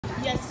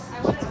Yes.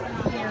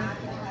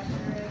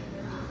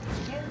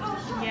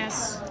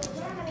 Yes.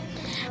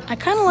 I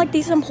kind of like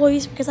these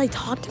employees because they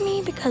talk to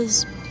me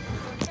because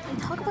they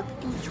talk about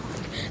the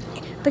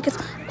animatronic. Because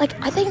like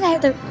I think they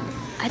have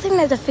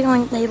the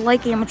feeling they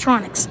like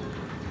animatronics.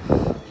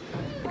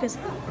 Because I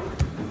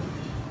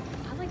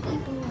like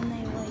people when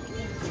they like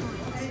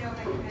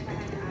animatronics.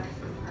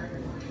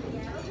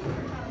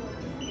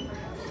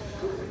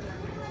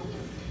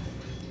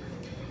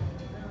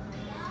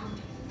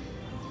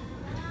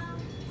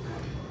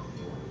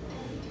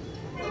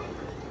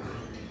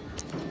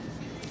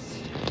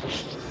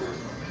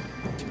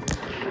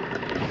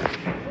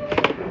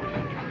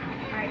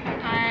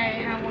 I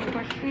have one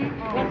question.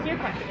 What's your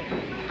question?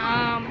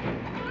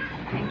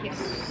 Thank you.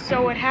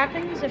 So what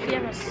happens if you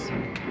have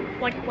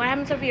what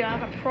happens if you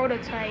have a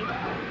prototype,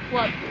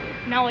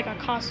 not like a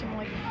costume,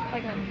 like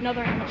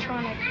another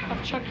animatronic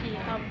of Chucky,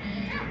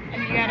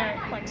 and you gotta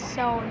like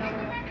sell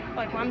another,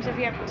 like what happens if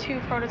you have two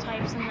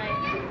prototypes and they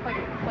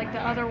like the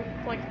other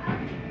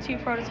two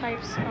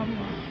prototypes,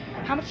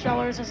 how much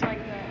dollars is like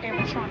the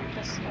animatronic?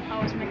 Just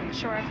I was making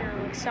sure if you're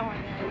like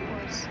selling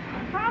it was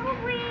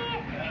Probably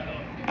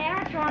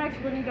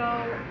animatronics wouldn't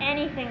go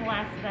anything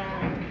less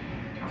than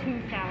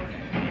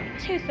 2,000.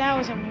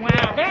 2,000.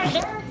 Wow. They're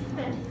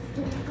expensive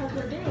because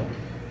they're big.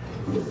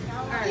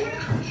 Alright,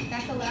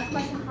 that's the last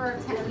question for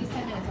at least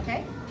 10 minutes,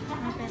 okay?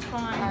 Okay,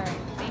 fine. Alright,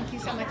 thank you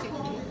so much.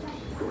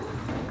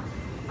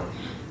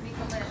 Make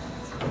a list.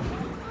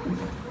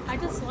 I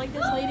just like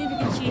this lady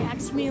because she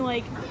asked me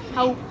like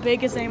how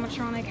big is the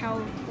animatronic,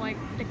 how like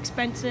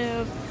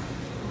expensive.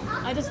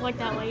 I just like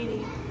that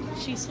lady.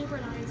 She's super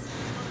nice.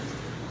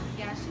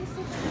 Yeah, she's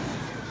super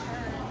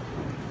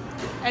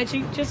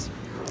nice.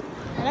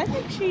 And I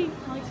think she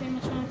likes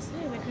animatronics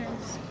too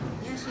because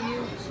Yeah, she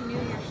knew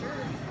your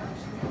shirt.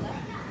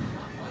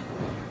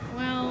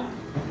 well,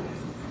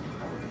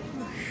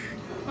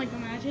 like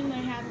imagine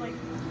they had like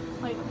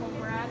a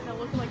rat that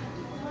looked like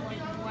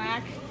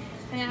black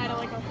and it had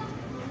like a.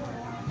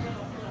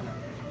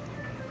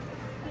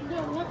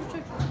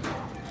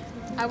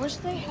 I wish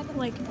they had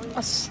like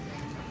a.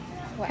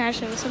 Can I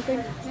show you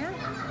something? Yeah.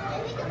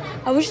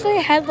 I wish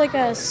they had like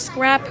a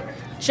scrap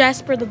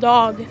Jasper the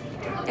dog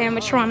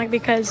animatronic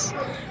because,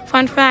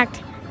 fun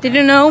fact, did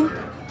you know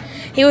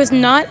he was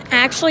not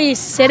actually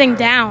sitting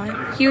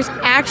down? He was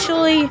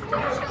actually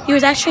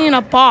in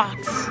a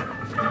box,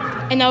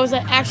 and that was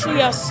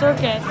actually a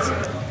circuit.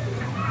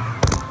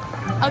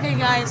 Okay,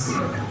 guys.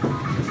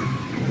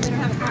 They don't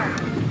have a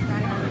card.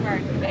 Ronnie has a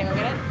card. Can I go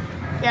get it?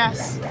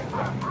 Yes.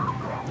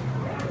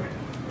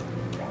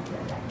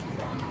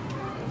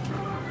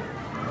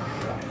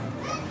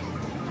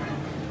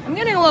 I'm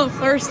getting a little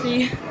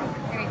thirsty.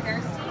 Very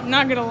thirsty. I'm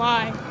not gonna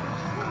lie.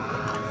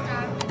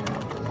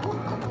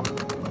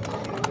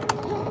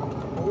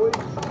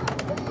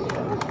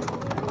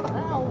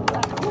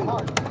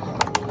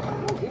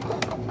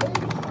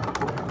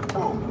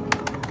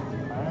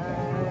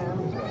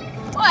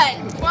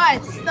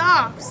 What?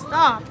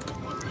 Stop.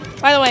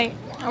 By the way,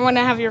 I want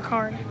to have your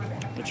card.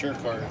 What's your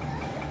card?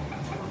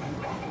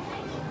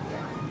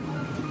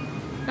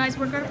 Guys,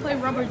 we're gonna play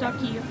rubber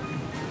ducky.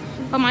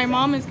 But my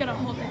mom is gonna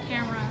hold the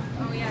camera.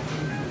 Oh, yeah.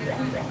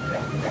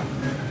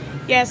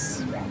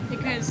 Yes,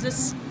 because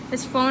this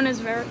phone is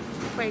very.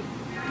 Wait,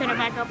 can I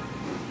back up?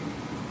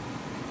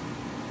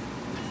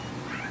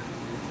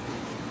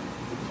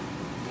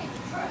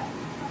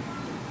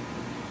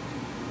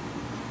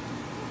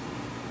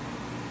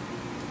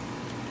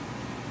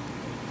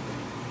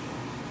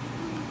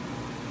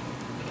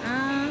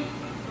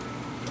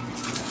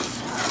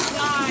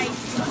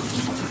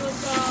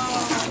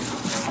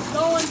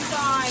 Go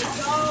inside.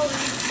 Go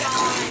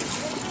inside.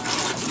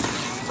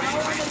 Go,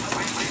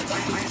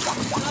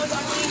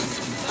 ducky.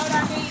 Go,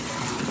 ducky.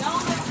 Go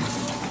inside.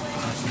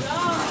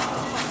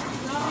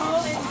 Go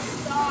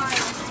inside.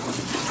 Go,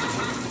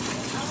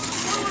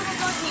 little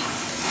ducky.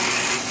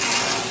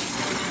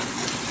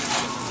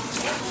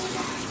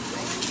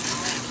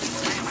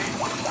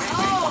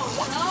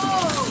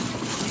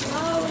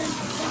 Go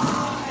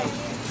inside.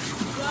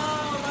 Go,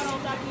 little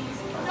duckies.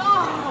 No.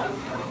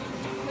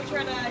 Let's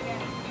try that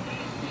again.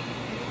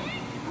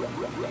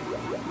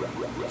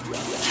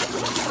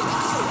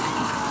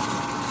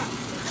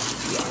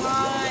 Come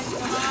on,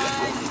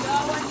 go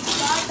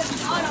inside the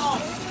tunnel.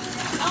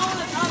 Go in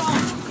the tunnel.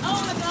 Go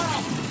in the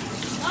tunnel.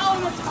 Go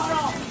in the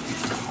tunnel.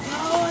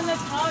 Go in the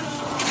tunnel.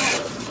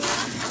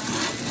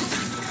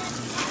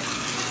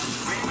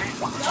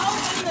 Go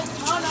in the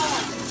tunnel.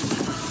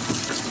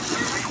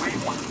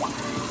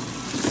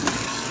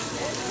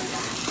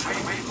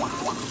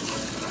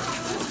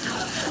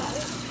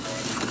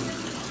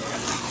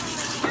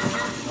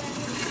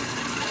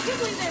 I can't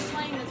believe they're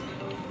playing this.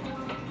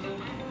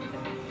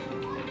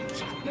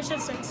 Mission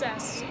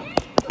success.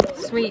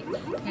 Sweet.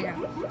 Here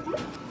you go.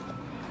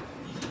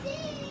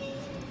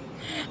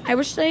 I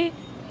wish they.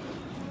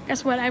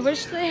 Guess what? I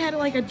wish they had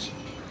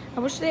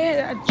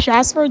a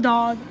Jasper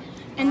dog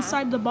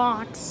inside the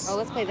box. Oh,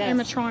 let's play this.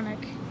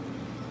 Animatronic.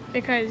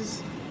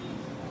 Because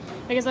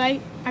I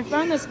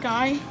found this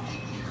guy.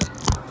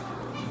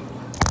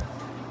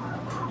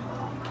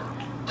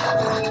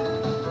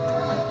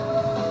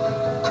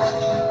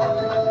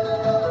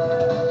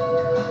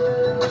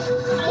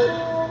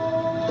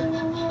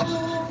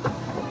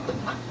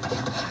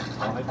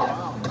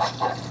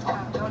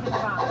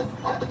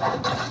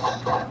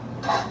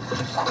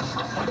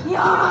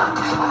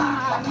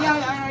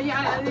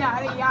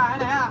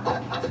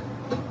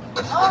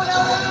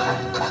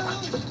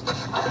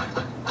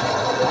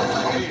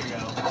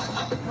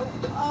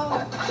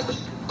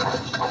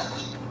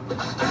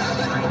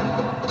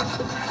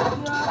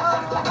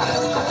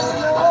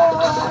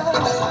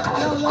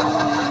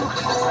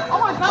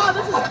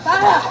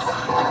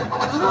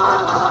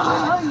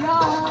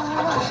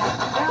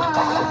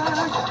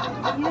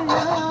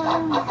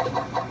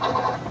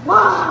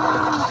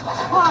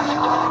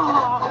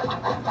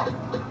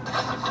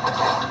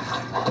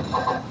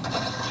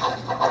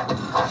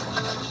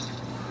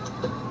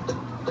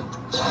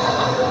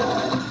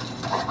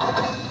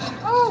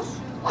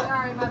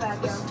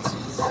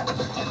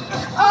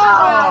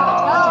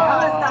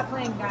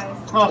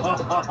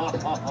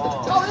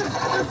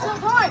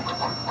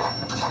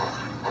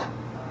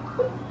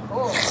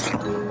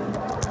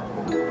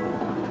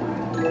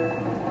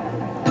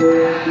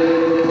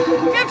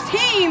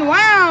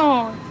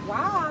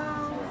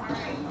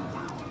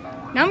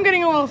 Now I'm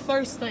getting a little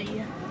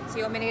thirsty. So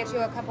you want me to get you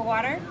a cup of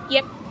water?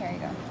 Yep. Here you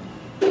go.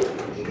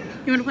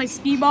 You want to play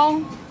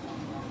skee-ball?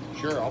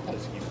 Sure, I'll play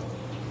skee-ball.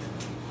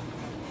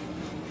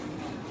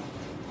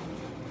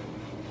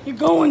 You're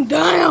going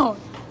down.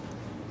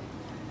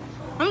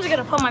 I'm just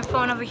gonna put my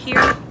phone over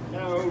here.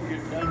 No,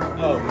 you're done.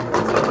 Oh.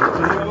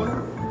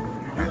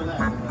 You're doing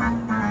that.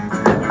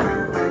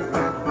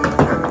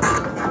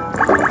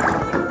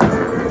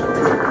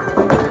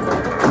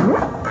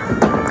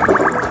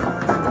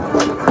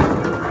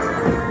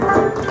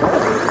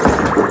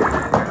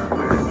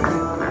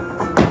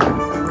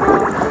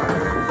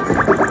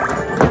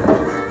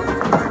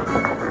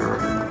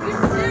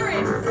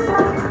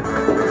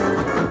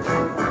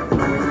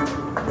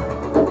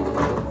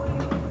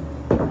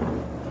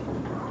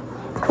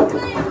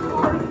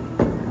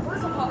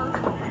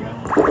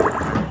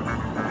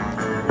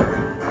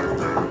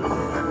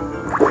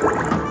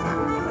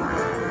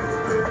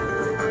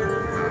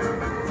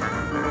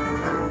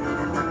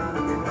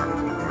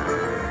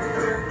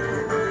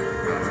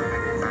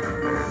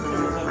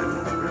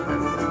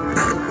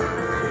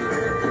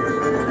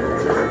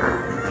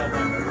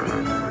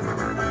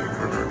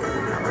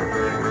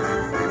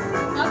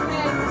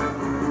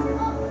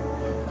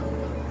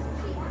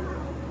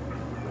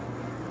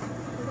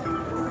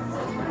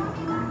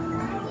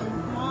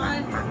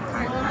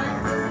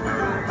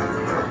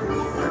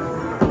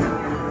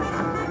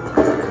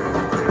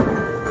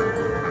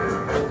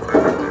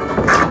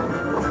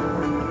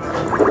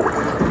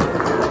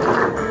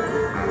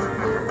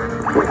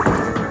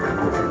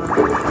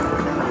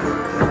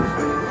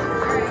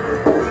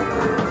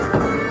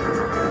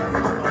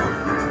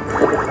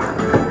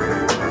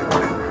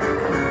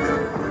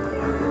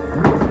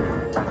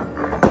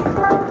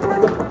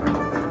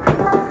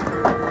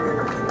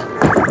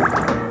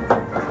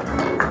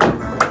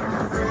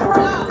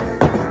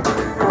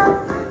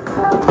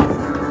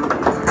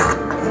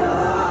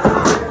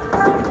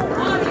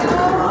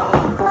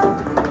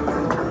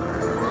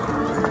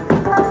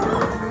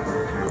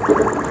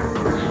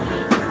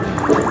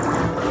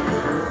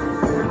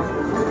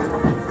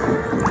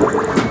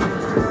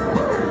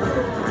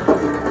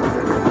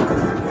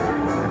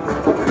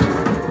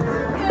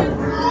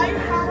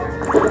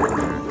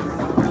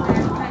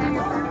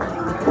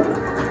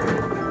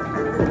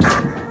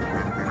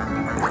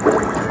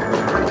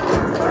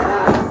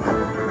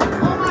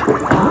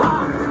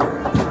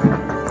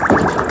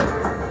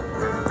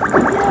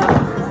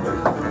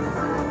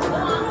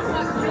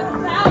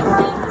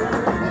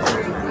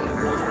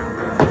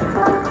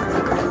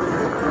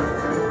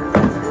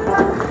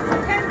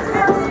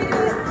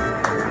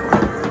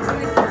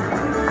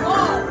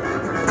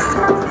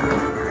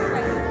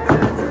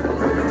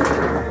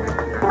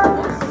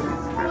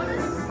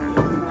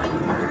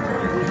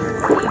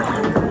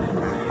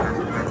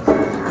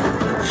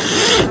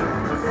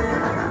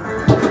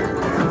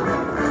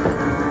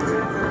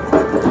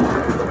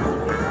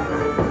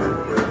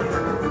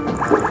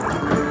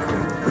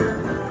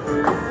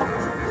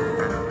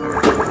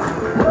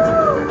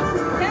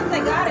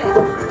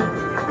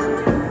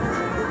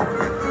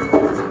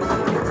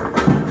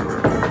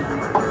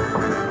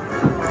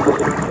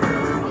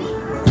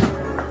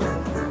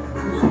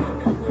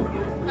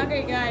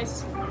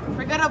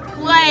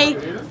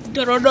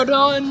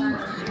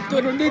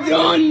 Dun dun dun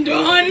dun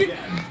dun.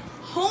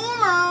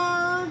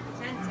 Homer.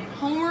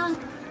 Homer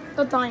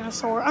the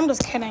dinosaur. I'm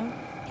just kidding.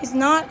 He's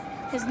not.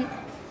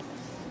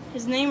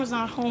 His name is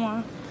not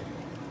Homer.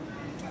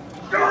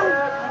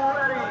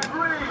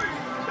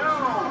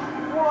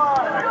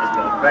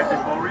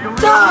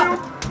 Stop!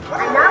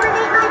 I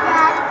nominate my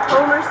dad,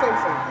 Homer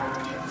Simpson.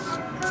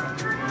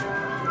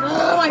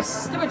 Oh, my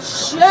stupid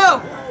shoe!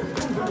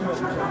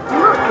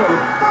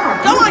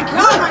 Oh my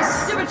god, my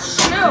stupid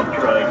shoe!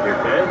 Tried your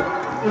best,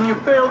 and you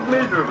failed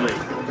miserably.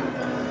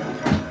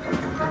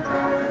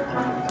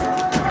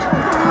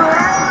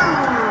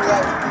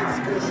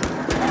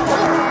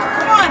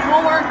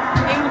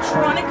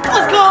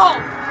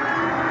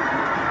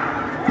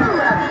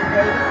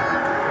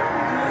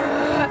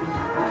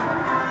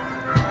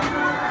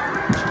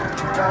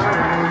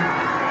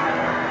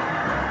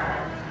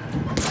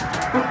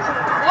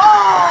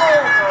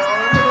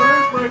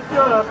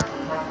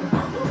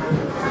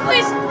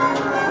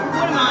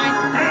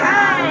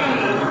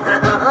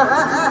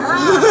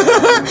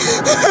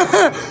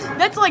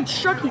 That's like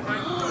Chucky.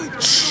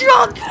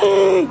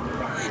 Chucky!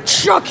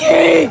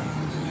 Chucky!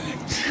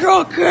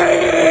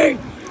 Chucky!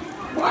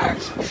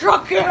 Where's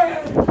Chucky?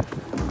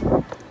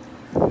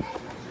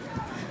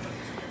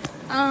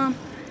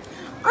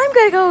 I'm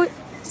gonna go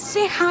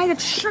say hi to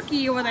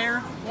Chucky over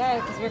there. Yeah,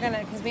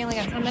 because we only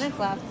got 10 minutes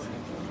left.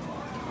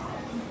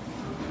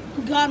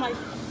 God, my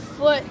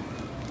foot.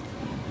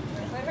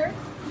 What hurts?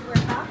 You were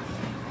top?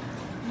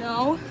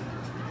 No.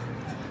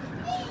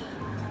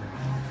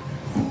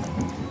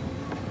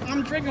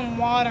 I'm drinking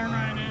water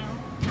right now.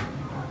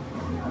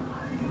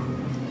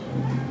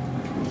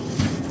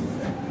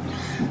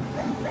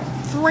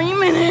 Three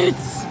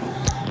minutes.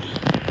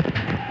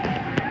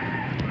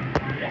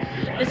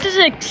 This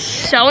is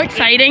so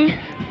exciting.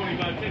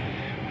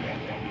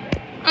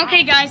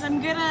 Okay, guys,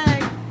 I'm gonna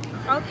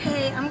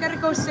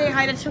go say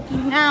hi to Chucky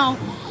now.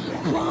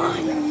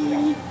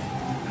 Bye.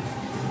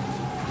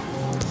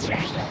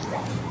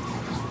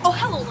 Oh,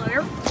 hello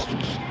there.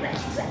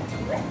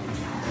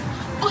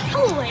 Oh,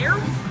 hello there.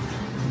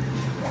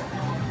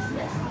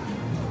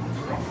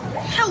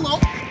 Hello.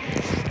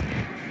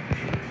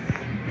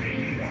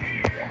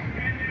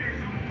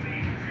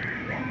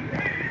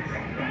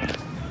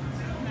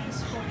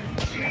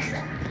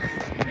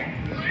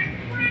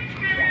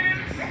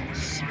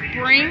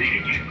 Spring.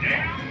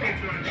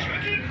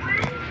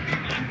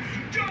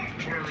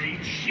 Don't worry,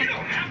 you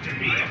don't have to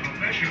be a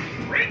professional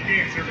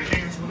breakdancer to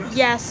dance with us.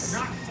 Yes,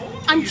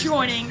 I'm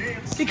joining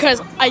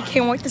because I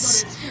can't wait to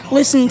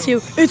listen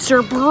to "It's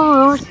Your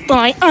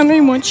Birthday" and I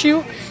Want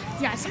You.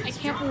 Yes, I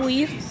can't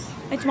believe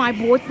it's my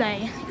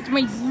birthday. It's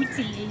my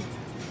birthday.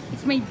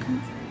 It's my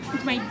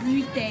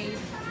birthday.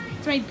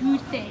 It's my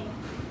birthday.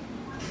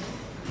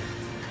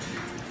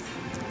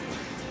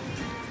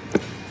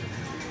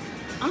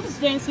 I'm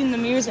just dancing the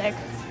music.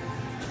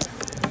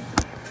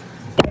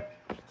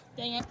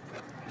 Dang it.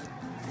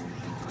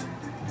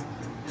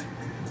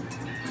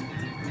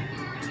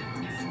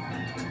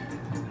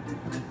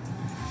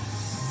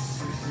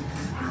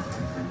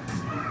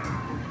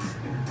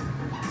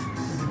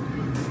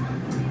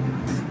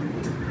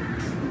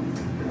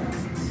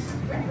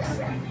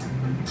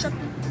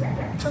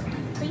 Chucky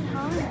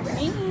behind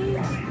me.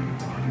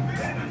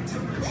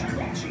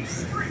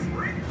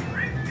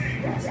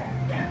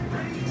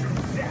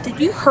 Did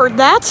you heard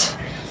that?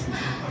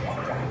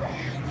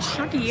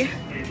 Chucky,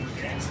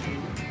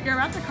 you're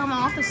about to come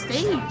off the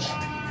stage.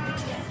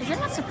 Isn't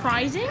that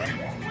surprising?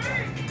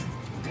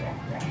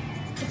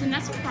 Isn't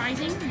that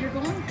surprising? You're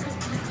going to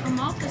come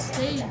off the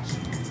stage.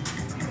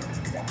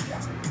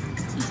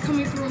 He's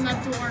coming through in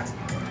that door.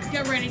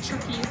 Get ready,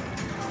 Chucky.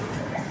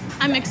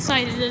 I'm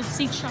excited to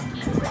see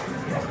Chucky.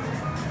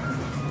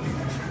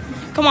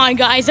 Come on,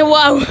 guys.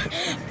 Whoa.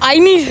 I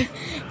need...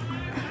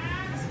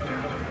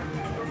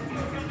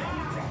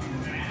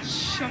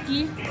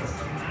 Chucky,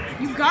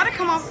 you gotta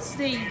come off the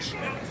stage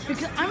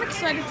because I'm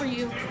excited for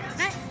you.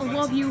 I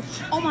love you,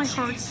 all my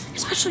hearts,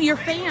 especially your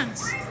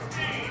fans.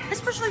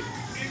 Especially...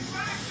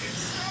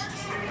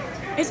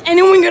 Is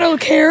anyone gonna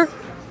care?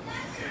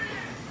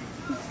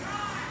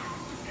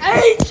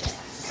 8, 7,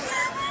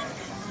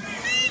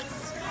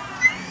 6,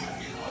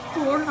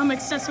 4. I'm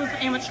obsessed with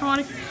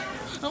animatronic.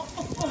 Oh,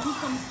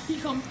 he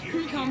comes,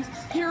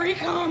 here he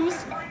comes.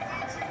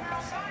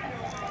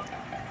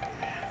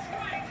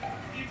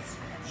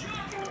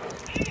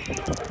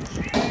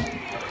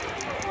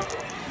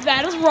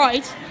 That is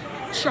right,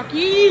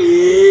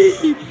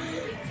 Chucky.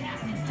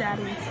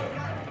 Daddy,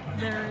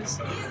 there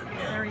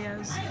he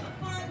is.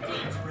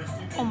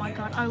 Oh my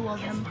God, I love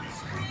him.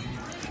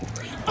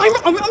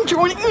 I'm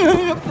joining.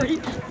 I'm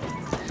afraid.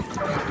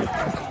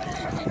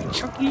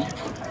 Chucky,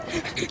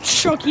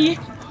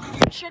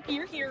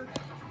 you're here.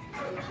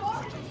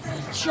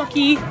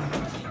 Chucky.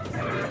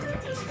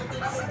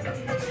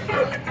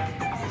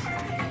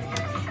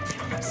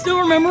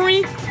 Still remember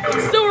me?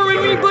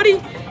 Buddy?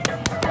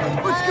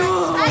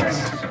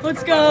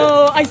 Let's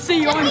go. I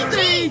see you on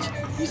stage.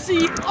 You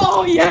see?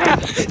 Oh yeah.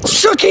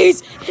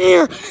 Chucky's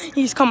here.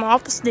 He's coming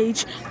off the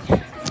stage.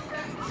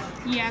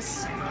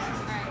 Yes.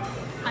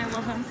 I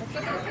love him.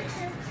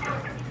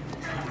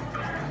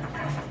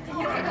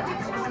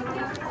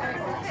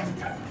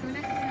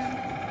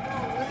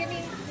 Look at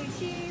me. Say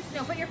cheese.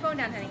 No, put your phone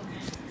down, honey.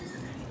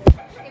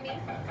 Look at me.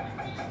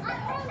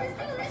 Let's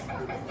do this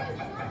one.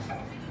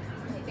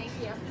 Okay, thank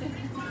you.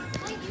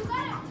 Wait, you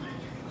got it.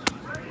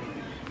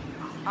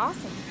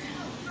 Awesome.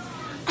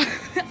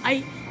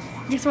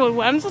 Guess what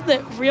happens if the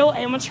real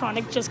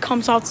animatronic just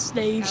comes off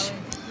stage? So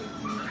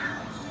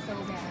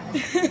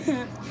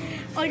bad.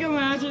 Like,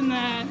 imagine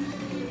that.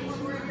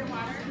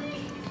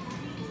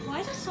 Why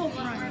is it so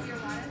bright?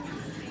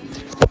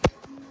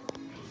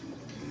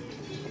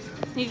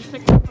 Need to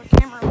fix up the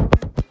camera.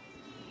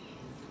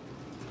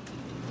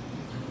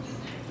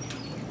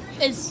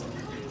 Is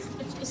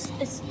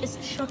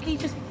Chucky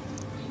just?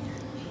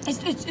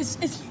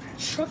 Is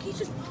Chucky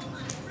just?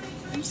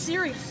 Are you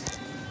serious?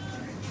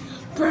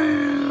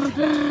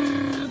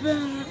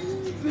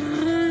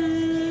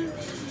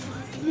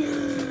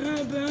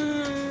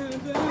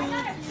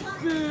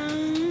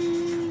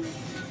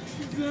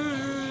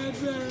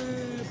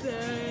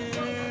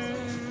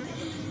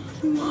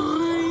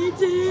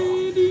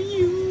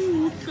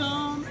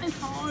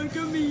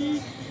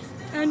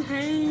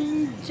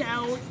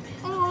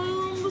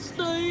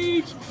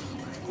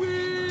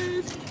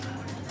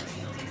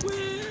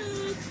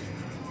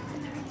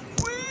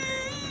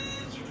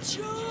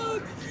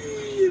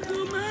 Chucky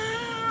the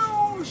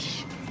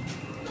mouse.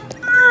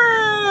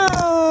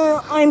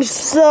 I'm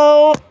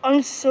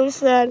so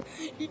sad.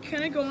 He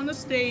can't go on the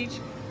stage.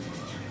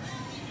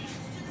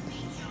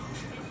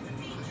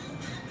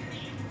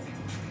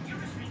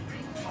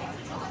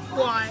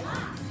 Why?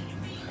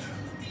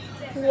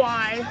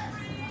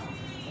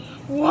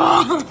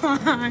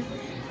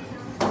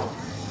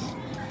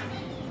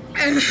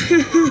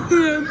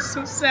 I'm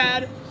so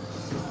sad.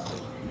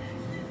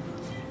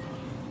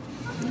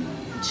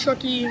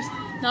 Chucky's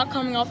not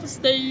coming off the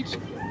stage.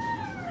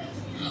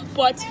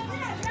 But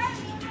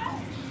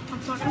I'm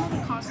talking about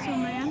the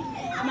costume man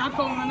not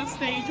going on the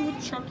stage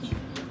with Chucky,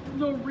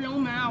 the real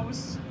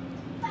mouse.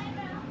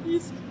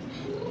 He's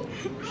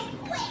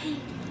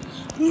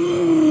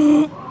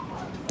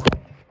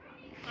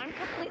I'm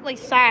completely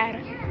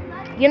sad.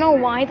 You know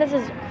why this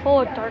is full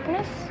of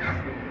darkness?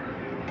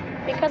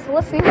 Because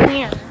listen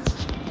here.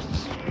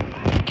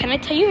 Can I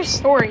tell you a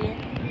story?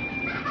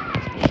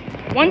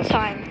 One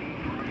time,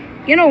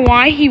 you know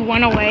why he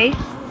went away?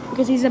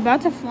 Because he's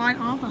about to fly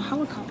off a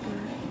helicopter.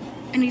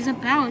 And he's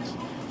about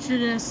to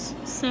just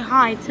say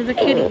hi to the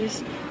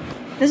kitties.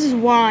 This is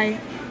why.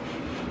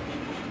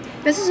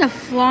 This is a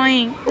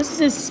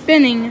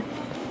spinning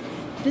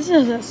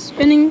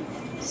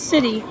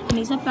city. And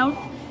he's about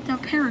to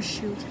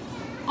parachute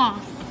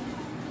off.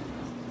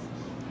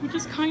 Which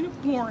is kind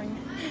of boring.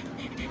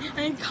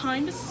 And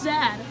kind of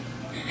sad.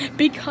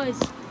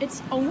 Because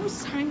it's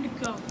almost time to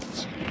go.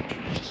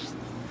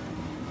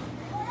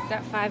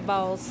 Got 5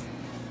 balls.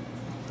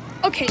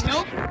 Okay,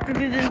 no.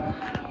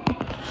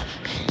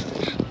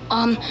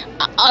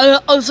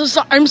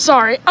 I'm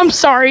sorry.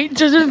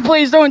 Just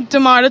please don't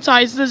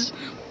demonetize this.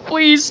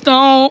 Please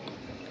don't.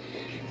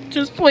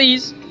 Just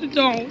please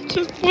don't.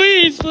 Just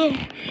please don't.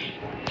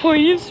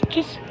 Please.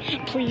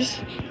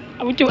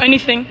 I would do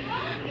anything.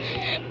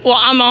 Well,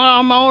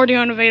 I'm already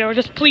on a video.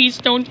 Just please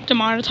don't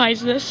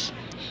demonetize this.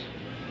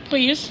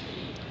 Please.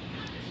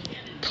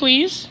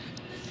 Please.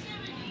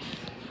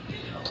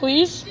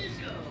 Please.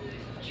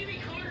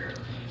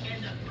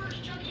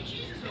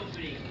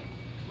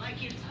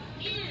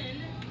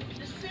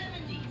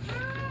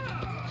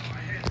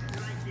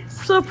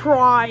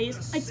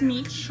 Surprise! It's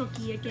me,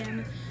 Chucky,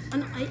 again.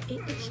 And I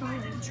ate the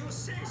child.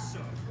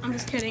 I'm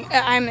just kidding.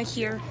 I'm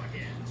here.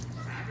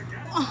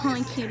 Oh,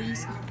 hi,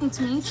 kitties. It's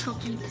me,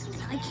 Chucky.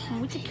 I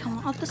can't wait to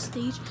come off the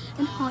stage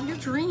and haunt your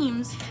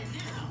dreams.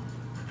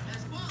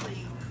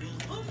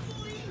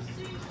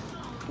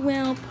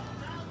 Well,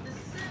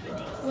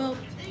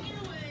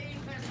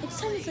 it's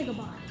time to say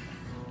goodbye.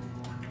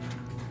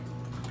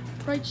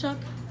 Right, Chuck?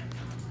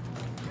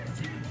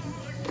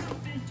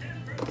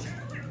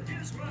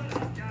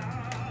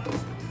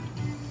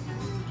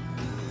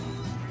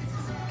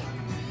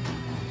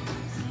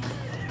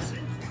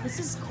 This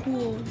is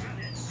cool.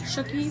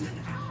 Chucky,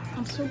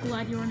 I'm so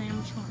glad you're an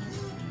animatronic.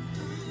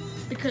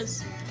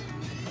 Because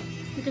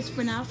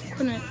FNAF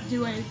couldn't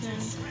do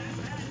anything.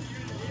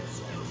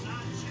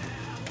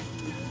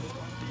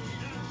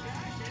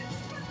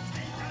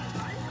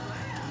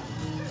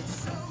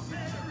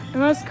 It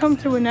must come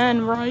to an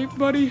end, right,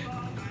 buddy?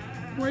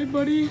 Right,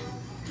 buddy?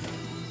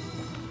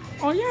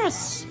 Oh,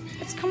 yes!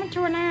 It's coming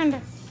to an end.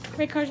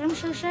 Because I'm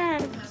so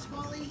sad.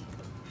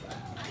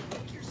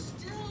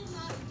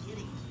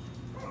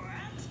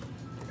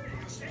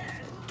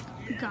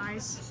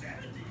 Guys,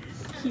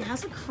 he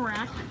has a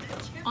crack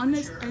on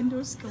his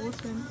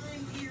endoskeleton.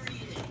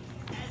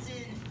 As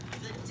in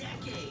the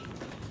decade,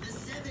 the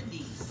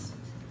 70s.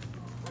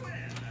 Well,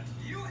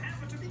 you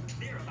happen to be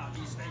clear about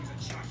these things,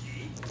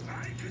 Chucky.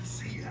 I could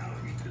see how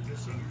you could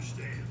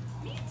misunderstand.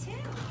 Me too.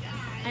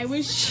 I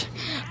wish.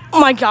 Oh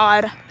my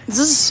god, this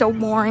is so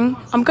boring.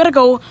 I'm gonna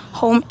go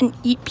home and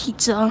eat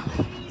pizza.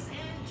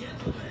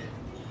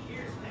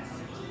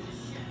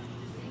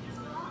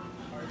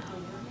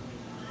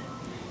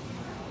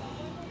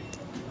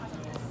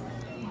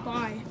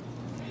 Bye.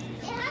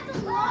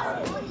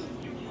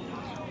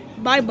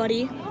 Bye,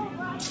 buddy.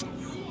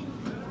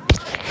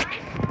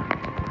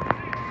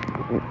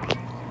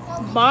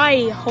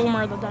 Bye,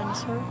 Homer the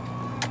dinosaur.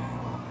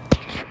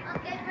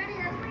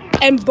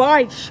 And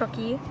bye,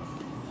 Chucky.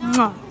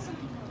 Mwah.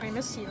 I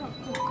miss you.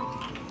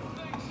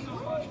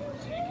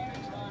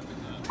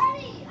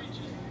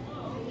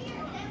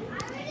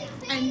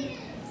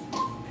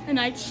 And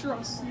I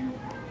trust you.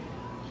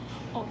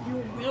 Oh,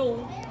 you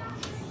will.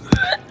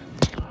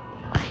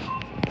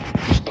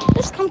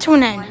 Let's come to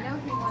an end.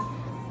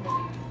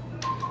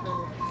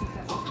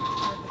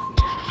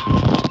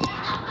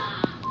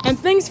 And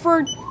thanks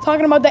for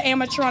talking about the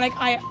animatronic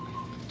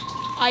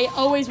I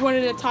always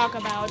wanted to talk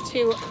about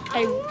to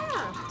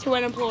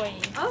an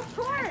employee. Of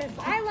course.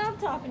 I love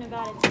talking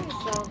about it too,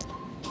 so.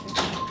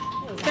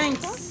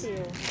 Thanks. Talk to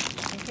you.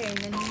 Okay, and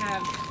then you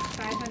have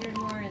 500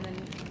 more and then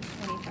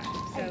 25.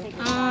 So,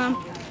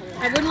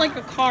 I would like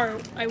a car.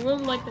 I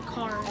would like the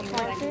car.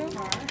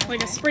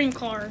 Like a spring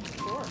car.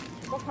 Sure.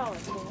 What color?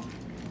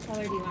 what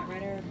color do you want,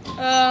 red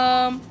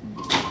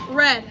or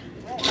Red.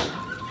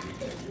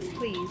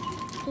 please?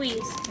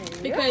 Please.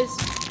 Because,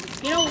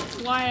 you know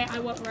why I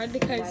want red?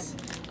 Because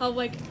of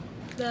like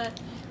the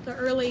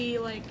early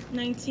like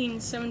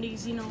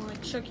 1970s. You know,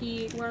 like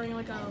Chucky wearing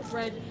like a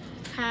red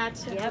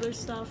hat and other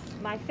stuff.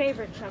 My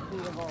favorite Chucky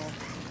of all.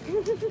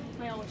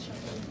 I always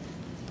Chucky.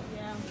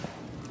 Yeah.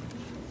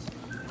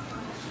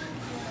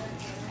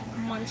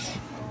 Munch,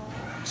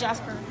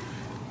 Jasper,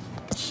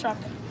 Chuck,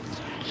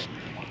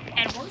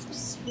 and where's the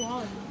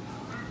swan?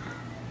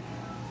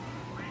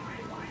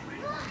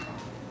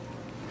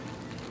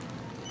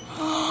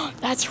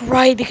 That's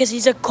right, because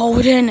he's a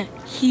golden.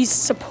 He's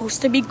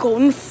supposed to be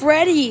Golden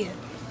Freddy.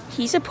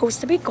 He's supposed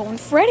to be Golden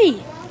Freddy,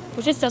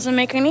 which just doesn't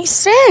make any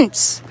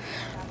sense.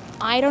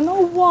 I don't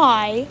know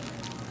why.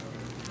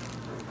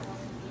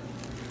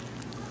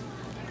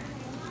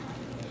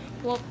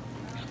 Well,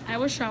 I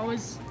wish I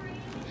was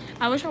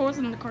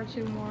in the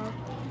cartoon more.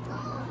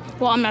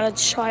 Well, I'm not a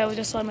child,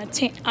 just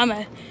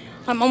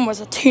I'm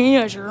almost a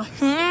teenager.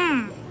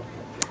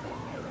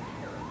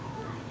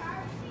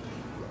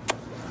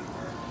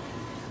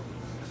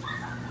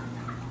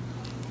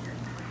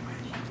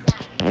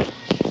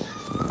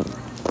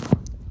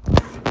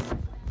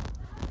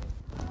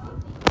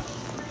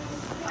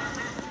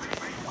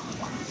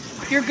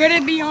 You're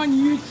gonna be on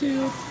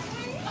YouTube.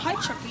 Hi,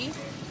 Chucky.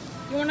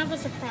 You wanna have a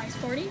surprise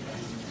party?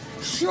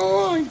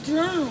 Sure, I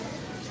do.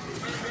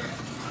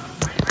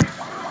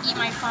 Eat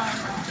my phone.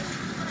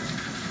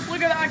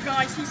 Look at that,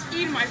 guys. He's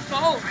eating my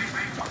phone.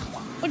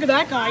 Look at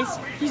that, guys.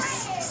 He's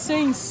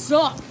saying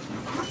sup.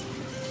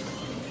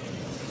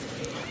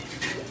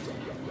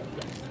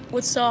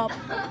 What's up?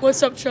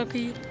 What's up,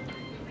 Chucky?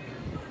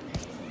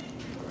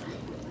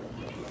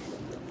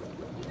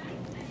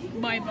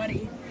 Bye,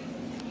 buddy.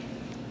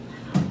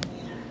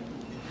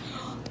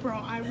 Bro,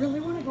 I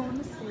really want to go on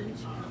the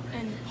stage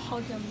and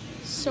hug him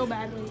so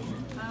badly.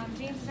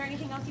 James, is there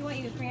anything else you want?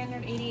 You have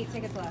 388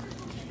 tickets left.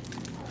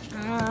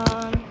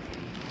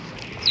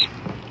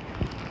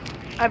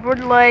 I would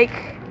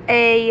like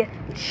a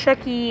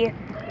Chucky,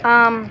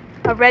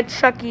 a red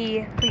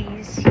Chucky,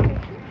 please.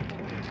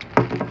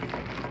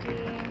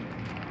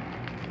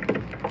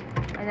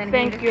 And then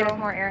Thank you.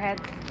 More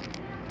airheads.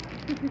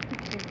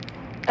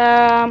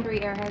 3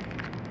 airheads.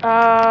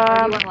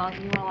 Or you want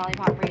a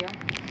lollipop for you?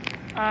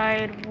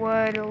 I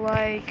would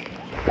like,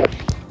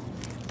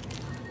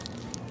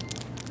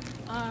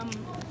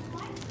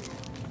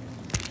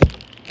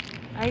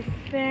 I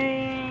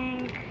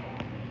think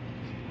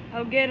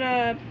I'll get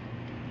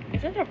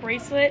is that a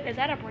bracelet? Is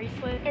that a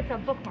bracelet? It's a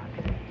bookmark.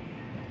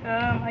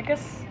 I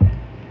guess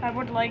I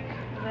would like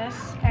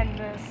this and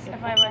this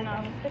if I have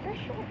enough. But they're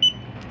short.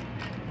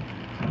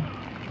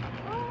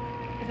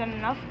 Is that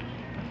enough?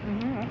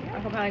 I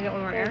could probably get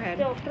one more There's airhead.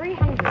 still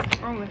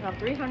 300. Oh, we have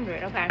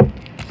 300. Okay.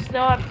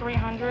 Still have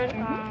 300.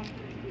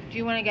 Do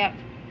you want to get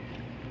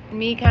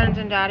me, Kenneth,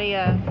 and Daddy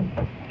a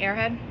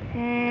airhead?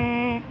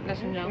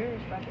 Yes and no.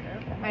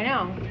 I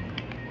know.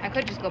 I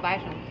could just go buy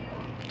some.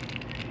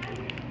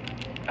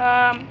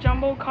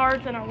 Jumbo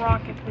cards and a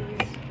rocket,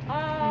 please.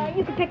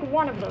 You can pick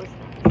one of those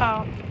things.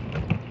 Oh.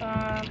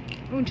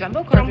 Ooh,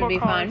 jumbo cards Jumbo would be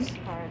cards.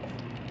 fun.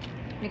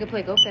 We could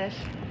play Go Fish.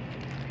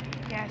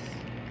 Yes.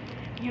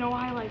 You know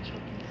why I like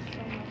Chucky so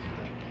much?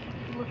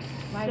 He looks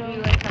Why so... do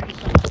you like Chucky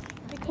so much?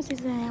 Because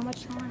he's an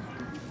animatronic.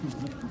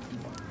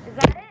 Is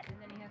that it? And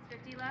then he has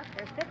 50 left?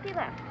 There's 50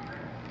 left.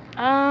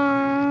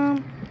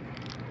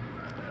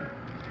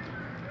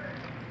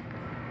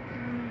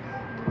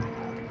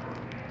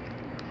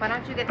 Why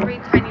don't you get 3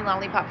 tiny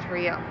lollipops for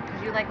you?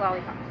 Because you like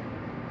lollipops.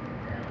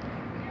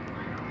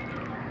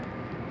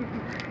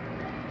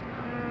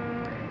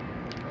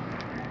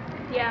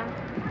 Yeah.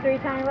 3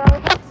 tiny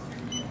lollipops.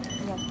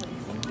 Yes,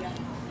 please. Thank you.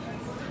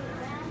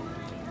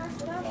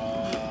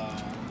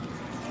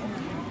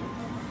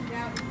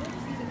 Yeah,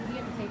 we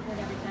have to pay for it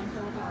every time, so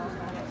we'll talk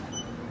about it.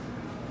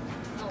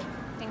 Oh,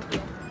 thank you.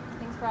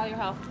 Thanks for all your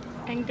help.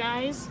 And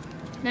guys,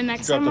 the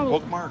next You got time the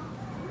bookmark?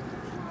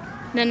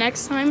 the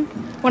next time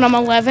when I'm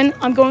 11,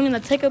 I'm going in the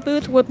ticket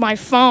booth with my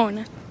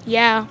phone.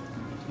 Yeah.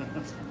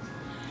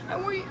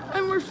 and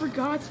we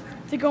forgot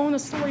to go in the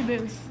story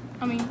booth.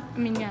 I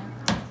mean, yeah.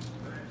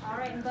 All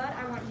right, and Bud,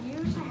 I want you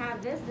to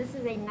have this. This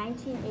is a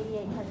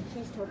 1988 Chuck E.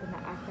 Cheese token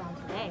that I found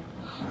today.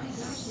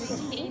 You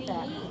can keep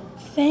that.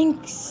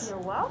 Thanks. You're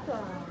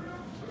welcome.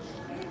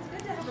 It's good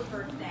to have a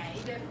birthday.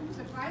 The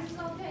surprises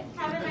all day.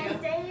 Have a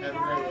nice day, you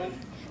guys.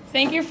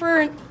 Thank you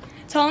for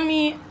telling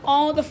me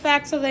all the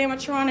facts of the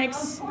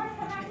animatronics.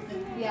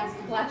 Yes,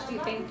 bless you.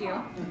 Thank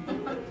you.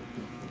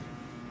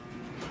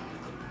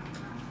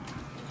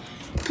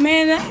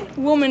 Man, that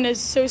woman is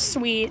so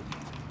sweet.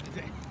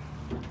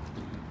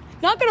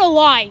 Not gonna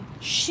lie,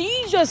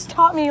 she just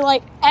taught me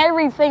like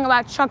everything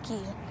about Chucky.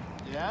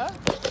 Yeah?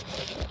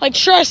 Like,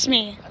 trust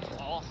me. That's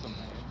awesome.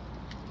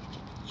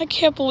 I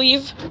can't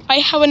believe I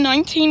have a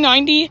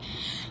 1990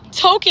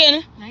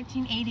 token.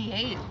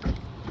 1988.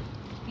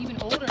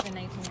 Even older than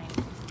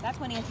 1990. That's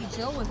when Auntie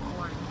Jill was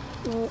born.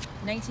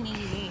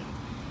 1988.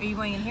 Are you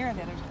going in here or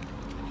the other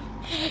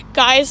side?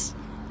 Guys,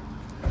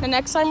 the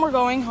next time we're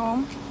going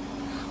home,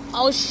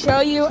 I'll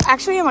show you,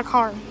 actually in the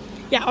car.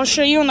 Yeah, I'll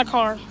show you in the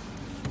car.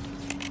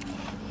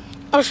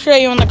 I'll show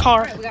you in the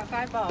car. Alright, we got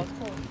 5 balls.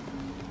 Cool.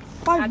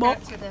 $5. Add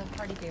that to the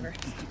party favor.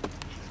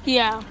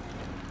 Yeah.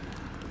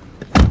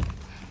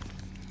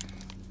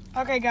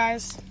 Okay,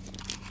 guys.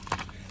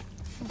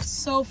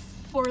 So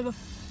for the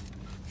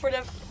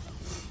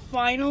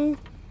final,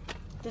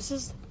 this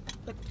is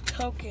the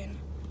token.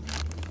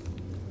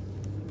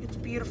 It's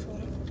beautiful.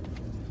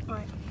 All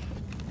right.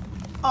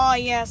 Oh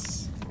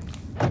yes,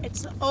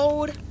 it's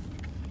old.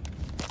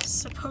 It's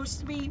supposed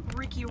to be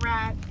Ricky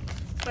Rat,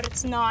 but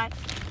it's not.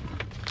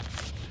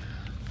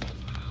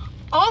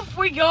 Off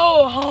we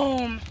go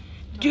home.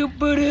 Doop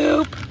a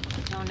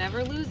doop. Don't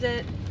never lose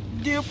it.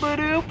 Doop a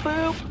doop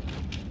boop.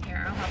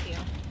 Here, I'll help you.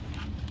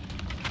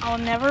 I'll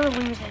never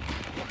lose it.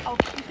 I'll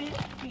keep it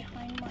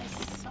behind my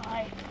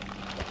side.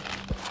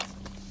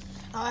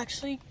 I'll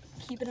actually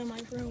keep it in my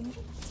room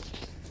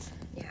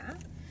Yeah?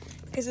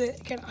 because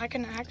I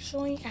can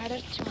actually add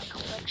it to my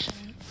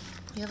collection.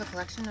 You have a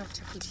collection of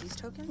Chuck E. Cheese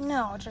tokens?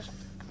 No, just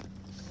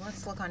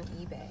Let's look on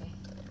eBay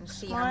and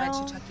see Smile.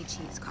 how much a Chuck E.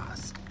 Cheese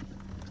costs.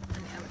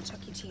 And a Chuck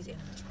E. Cheese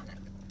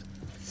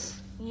animatronic.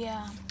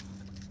 yeah.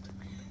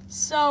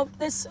 So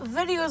this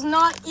video is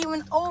not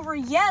even over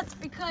yet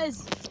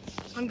because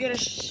I'm gonna.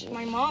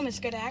 My mom is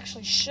gonna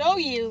actually show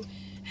you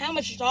how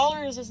much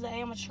dollars is the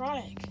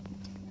animatronic.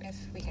 If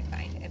we can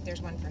find it, if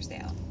there's one for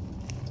sale.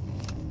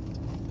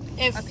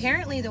 If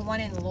Apparently the one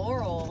in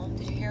Laurel,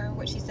 did you hear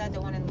what she said?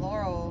 The one in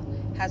Laurel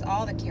has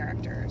all the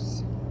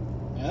characters.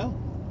 No?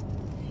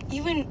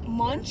 even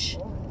Munch.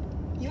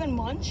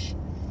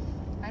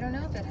 I don't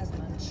know if it has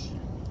Munch.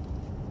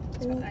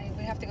 I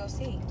would have to go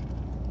see.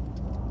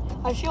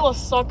 I feel a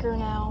sucker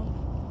now.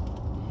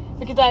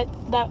 Look at that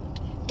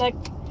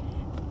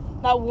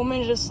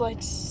woman just like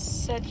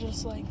said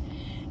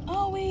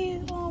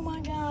oh my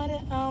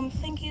god,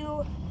 thank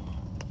you,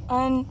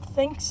 and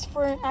thanks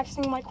for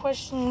asking my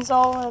questions,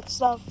 all that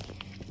stuff.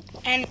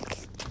 And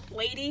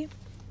lady,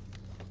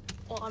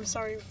 well, I'm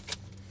sorry,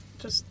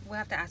 just We'll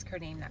have to ask her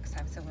name next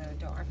time, so we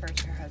don't refer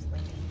to her as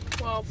lady.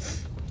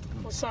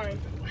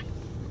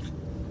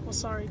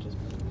 sorry,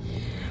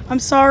 I'm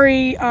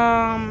sorry,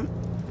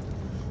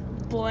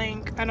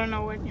 blank, I don't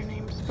know what your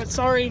name is, but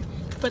sorry.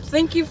 But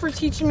thank you for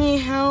teaching me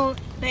how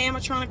the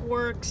animatronic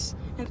works,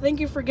 and thank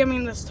you for giving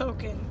me this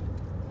token.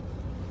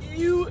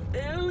 You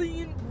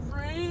alien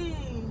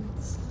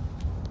brains.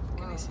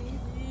 Can I see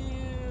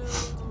you?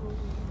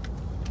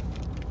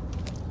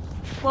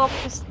 Well,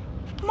 this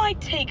might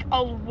take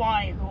a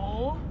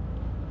while.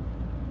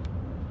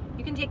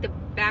 You can take the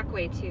back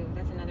way too.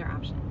 That's another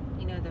option.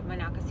 You know, the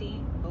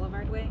Monocacy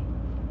Boulevard way.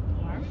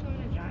 Why are we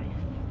going to Giant?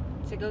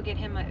 To go get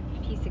him a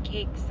piece of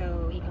cake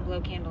so he can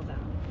blow candles out.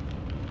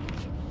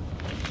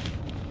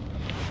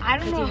 I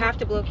don't Because know. you have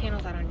to blow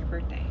candles out on your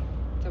birthday.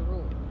 It's a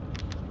rule.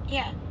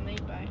 Yeah.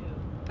 Made by who?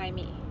 By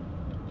me.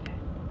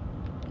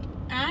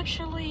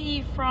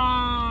 Actually,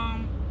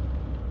 from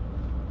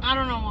I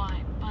don't know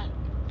why, but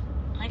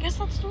I guess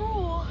that's the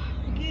rule.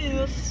 I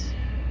guess.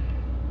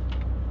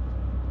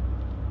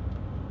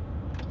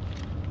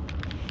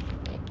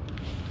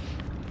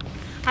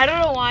 I don't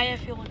know why I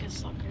feel like a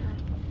sucker.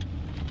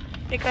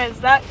 Because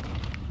that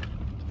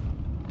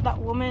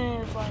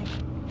woman is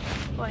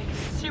like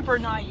super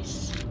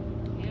nice.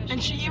 Yeah,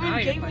 And she even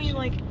gave me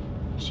like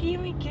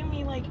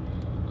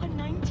a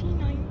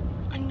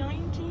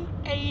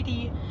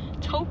 1980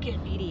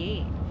 token.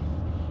 88.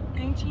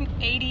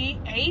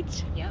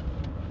 1988? Yep.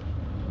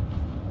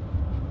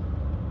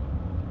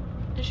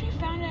 Did she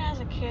found it as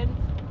a kid?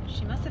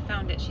 She must have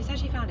found it. She said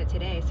she found it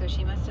today, so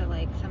she must have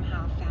like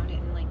somehow found it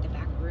in like the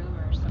back room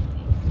or something.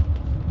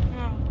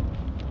 No.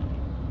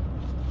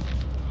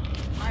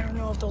 I don't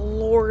know if the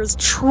lore is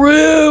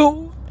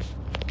true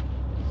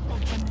of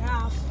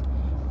FNAF,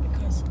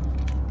 because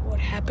what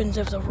happens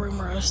if the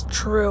rumor is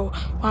true? What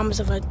happens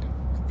if a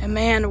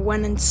man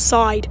went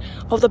inside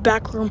of the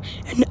back room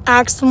and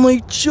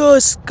accidentally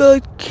just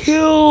got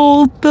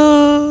killed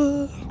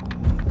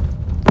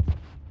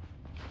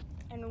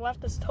and left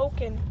this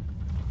token?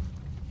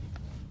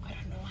 I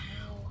don't know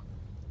how,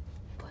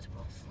 but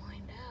we'll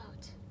find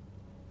out.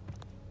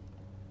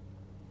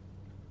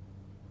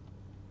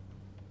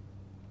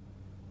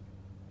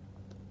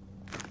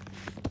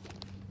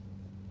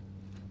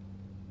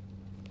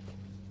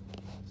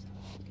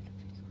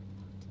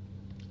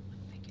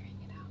 Figuring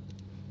it out.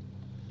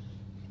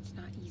 It's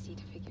not easy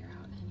to figure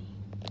out, honey.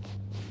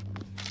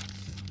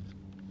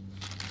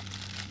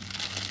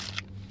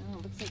 Oh,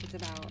 it looks like it's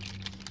about.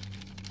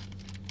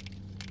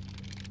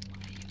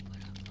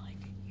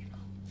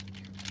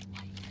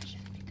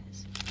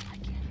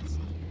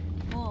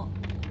 Well,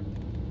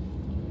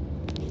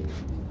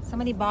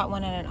 somebody bought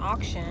one at an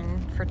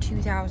auction for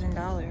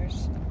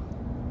 $2,000.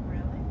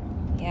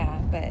 Really? Yeah,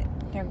 but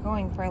they're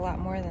going for a lot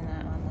more than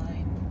that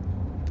online.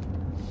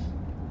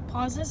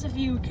 Pause this if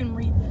you can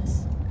read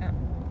this.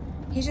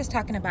 He's just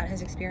talking about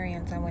his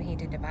experience on what he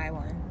did to buy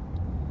one.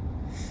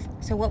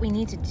 So what we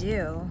need to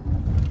do,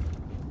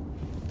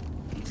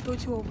 To go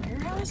to a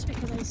warehouse,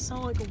 because I saw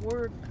like a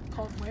word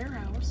called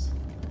warehouse.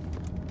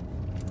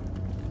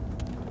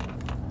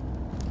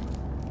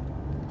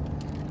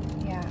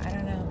 yeah, I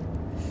don't know.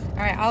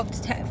 All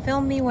right,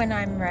 film me when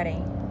I'm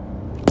ready.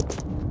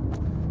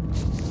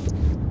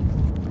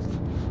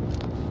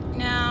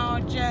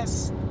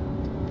 Jess.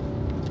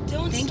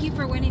 Don't. Thank you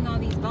for winning all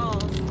these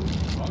balls.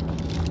 Fuck.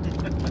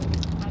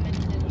 How many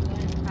did you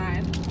win?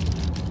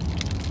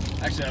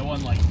 5. Actually, I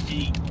won like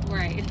 8,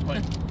 Right.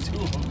 but 2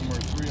 of them or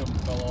 3 of them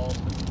fell off.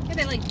 Yeah,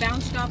 they like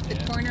bounced off the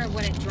Yeah. corner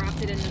when it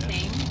dropped it in the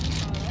thing.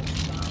 Oh,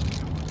 that's dumb.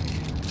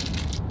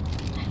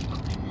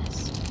 Open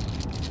this.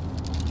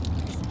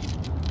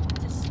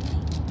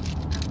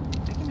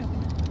 I can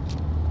open it.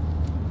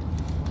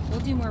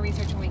 We'll do more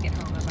research when we get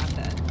home about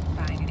the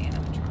buying an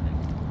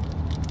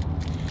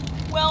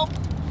animatronic. Well,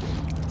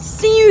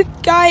 see you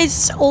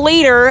guys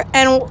later,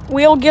 and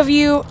we'll give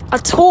you a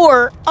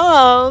tour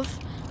of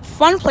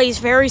Fun Place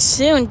very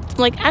soon.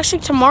 Like,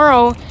 actually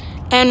tomorrow,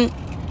 and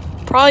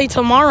probably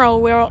tomorrow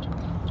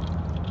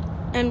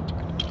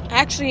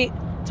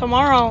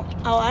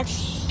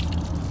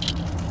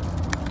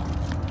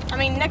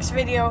next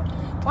video.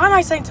 Why am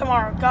I saying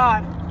tomorrow?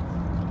 God,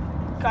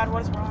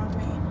 what is wrong with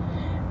me?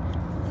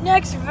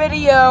 Next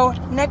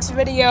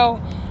video,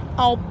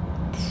 I'll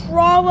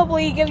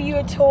probably give you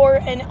a tour,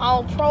 and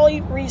I'll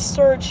probably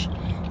research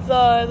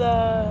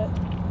we'll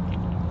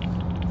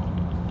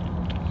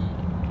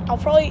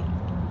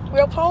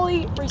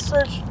probably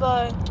research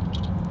the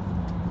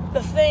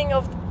thing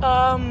of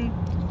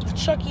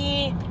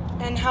Chucky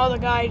and how the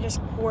guy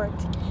just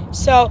worked.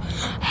 So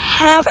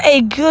have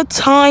a good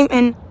time,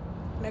 and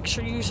make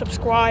sure you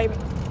subscribe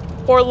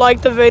or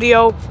like the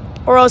video,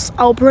 or else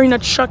I'll bring the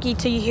Chucky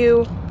to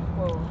you.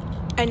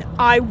 And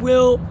I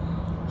will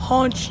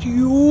haunt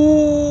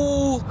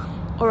you,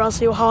 or else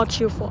he'll haunt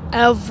you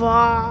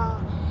forever.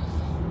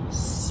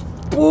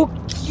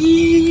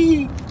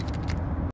 Spooky.